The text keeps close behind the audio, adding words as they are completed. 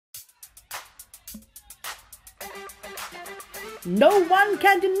No one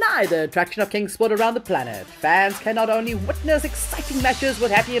can deny the attraction of king sport around the planet. Fans can not only witness exciting matches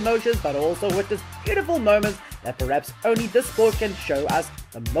with happy emotions, but also witness beautiful moments that perhaps only this sport can show us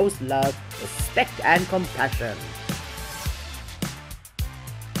the most love, respect and compassion.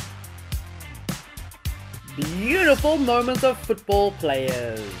 Beautiful moments of football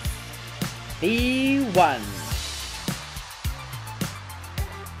players. B1.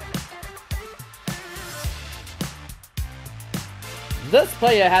 This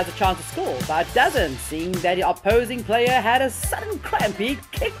player has a chance to score, but doesn't, seeing that the opposing player had a sudden crampy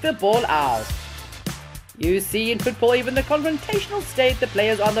kick the ball out. You see, in football, even the confrontational state, the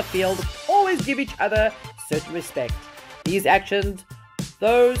players on the field always give each other certain respect. These actions,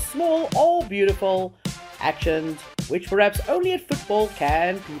 though small or beautiful actions, which perhaps only at football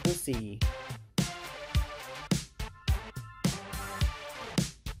can people see.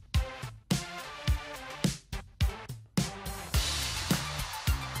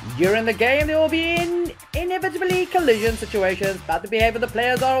 During the game, there will be inevitably collision situations, but the behavior of the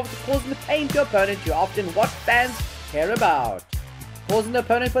players are causing the pain to your opponent is often what fans care about. Causing the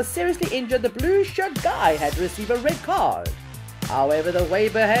opponent was seriously injured, the blue shirt guy had to receive a red card. However, the way he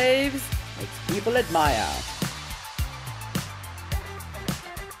behaves makes people admire.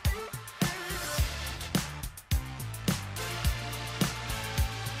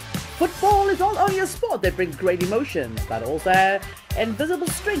 Football is not only a sport that brings great emotions, but also an invisible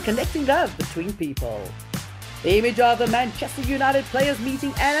string connecting love between people. The image of the Manchester United players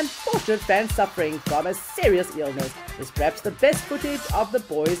meeting an unfortunate fan suffering from a serious illness is perhaps the best footage of the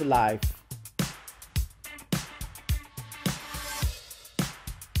boy's life.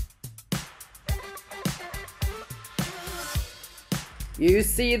 You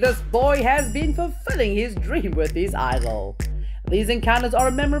see, this boy has been fulfilling his dream with his idol. These encounters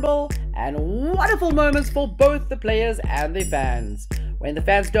are memorable and wonderful moments for both the players and the fans. When the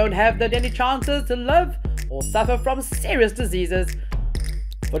fans don't have any chances to live or suffer from serious diseases,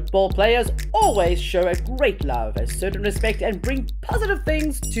 football players always show a great love, a certain respect and bring positive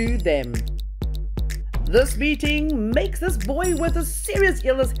things to them. This meeting makes this boy with a serious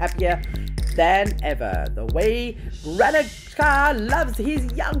illness happier than ever. The way Granit Xhaka loves his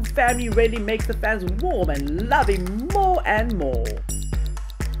young family really makes the fans warm and love him more and more.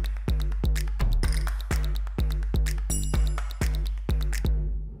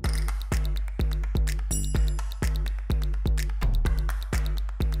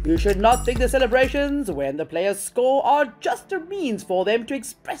 You should not think the celebrations when the players score are just a means for them to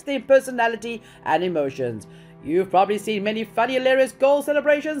express their personality and emotions. You've probably seen many funny, hilarious goal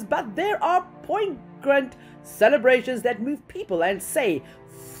celebrations, but there are poignant celebrations that move people and say,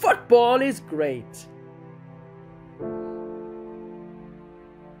 football is great.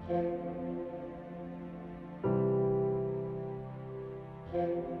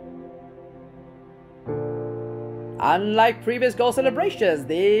 Unlike previous goal celebrations,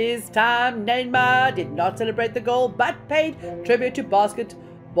 this time Neymar did not celebrate the goal but paid tribute to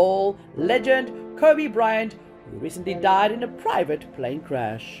basketball legend Kobe Bryant, who recently died in a private plane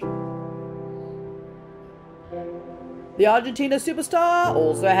crash. The Argentina superstar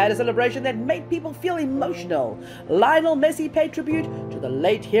also had a celebration that made people feel emotional. Lionel Messi paid tribute to the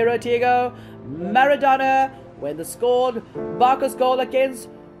late hero Diego Maradona when they scored Barca's goal against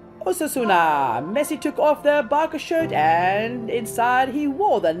Osasuna. Messi took off the Barca shirt and inside he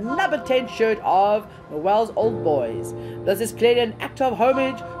wore the number 10 shirt of Noel's Old Boys. This is clearly an act of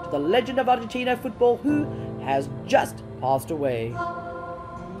homage to the legend of Argentina football who has just passed away.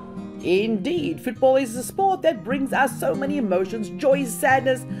 Indeed, football is a sport that brings us so many emotions, joy,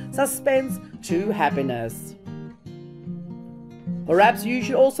 sadness, suspense to happiness. Perhaps you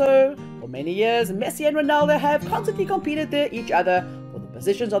should also, for many years, Messi and Ronaldo have constantly competed each other for the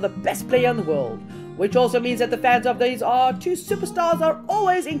positions of the best player in the world, which also means that the fans of these two superstars are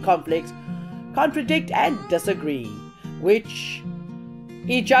always in conflict, contradict and disagree with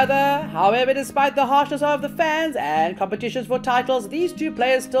each other. However, despite the harshness of the fans and competitions for titles, these two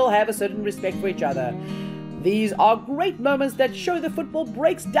players still have a certain respect for each other. These are great moments that show that football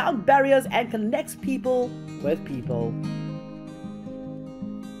breaks down barriers and connects people with people.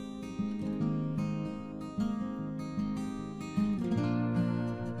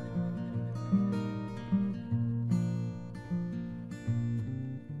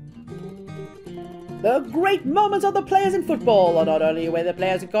 The great moments of the players in football are not only where the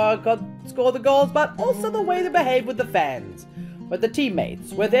players score the goals, but also the way they behave with the fans, with the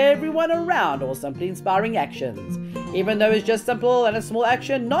teammates, with everyone around, or simply inspiring actions. Even though it's just simple and a small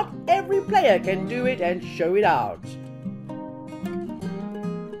action, not every player can do it and show it out.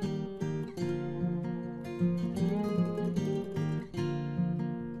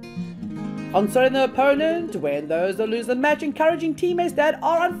 consoling the opponent when those that lose the match, encouraging teammates that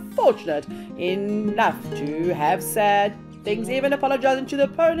are unfortunate enough to have said things, even apologizing to the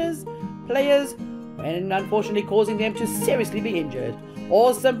opponent's players when unfortunately causing them to seriously be injured,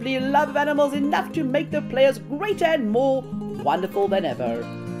 or simply love animals enough to make the players greater and more wonderful than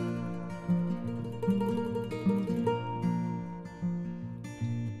ever.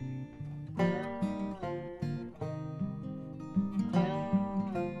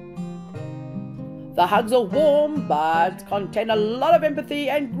 The hugs are warm but contain a lot of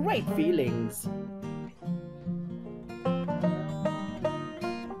empathy and great feelings.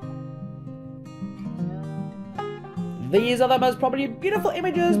 These are the most probably beautiful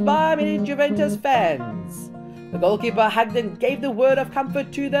images by many Juventus fans. The goalkeeper hugged and gave the word of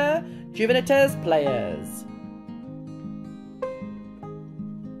comfort to the Juventus players.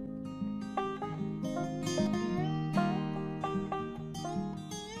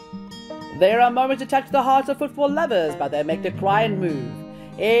 There are moments to touch the hearts of football lovers, but they make the cry and move.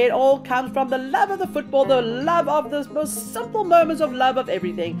 It all comes from the love of the football, the love of the most simple moments of love of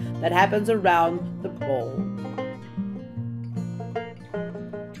everything that happens around the ball.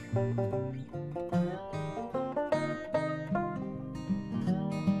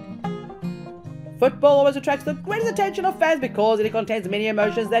 Football always attracts the greatest attention of fans because it contains many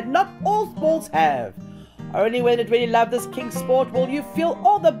emotions that not all sports have. Only when it really loves this king sport will you feel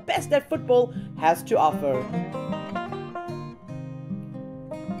all the best that football has to offer.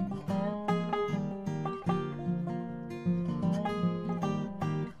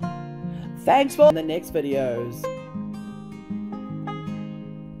 Thanks for the next videos.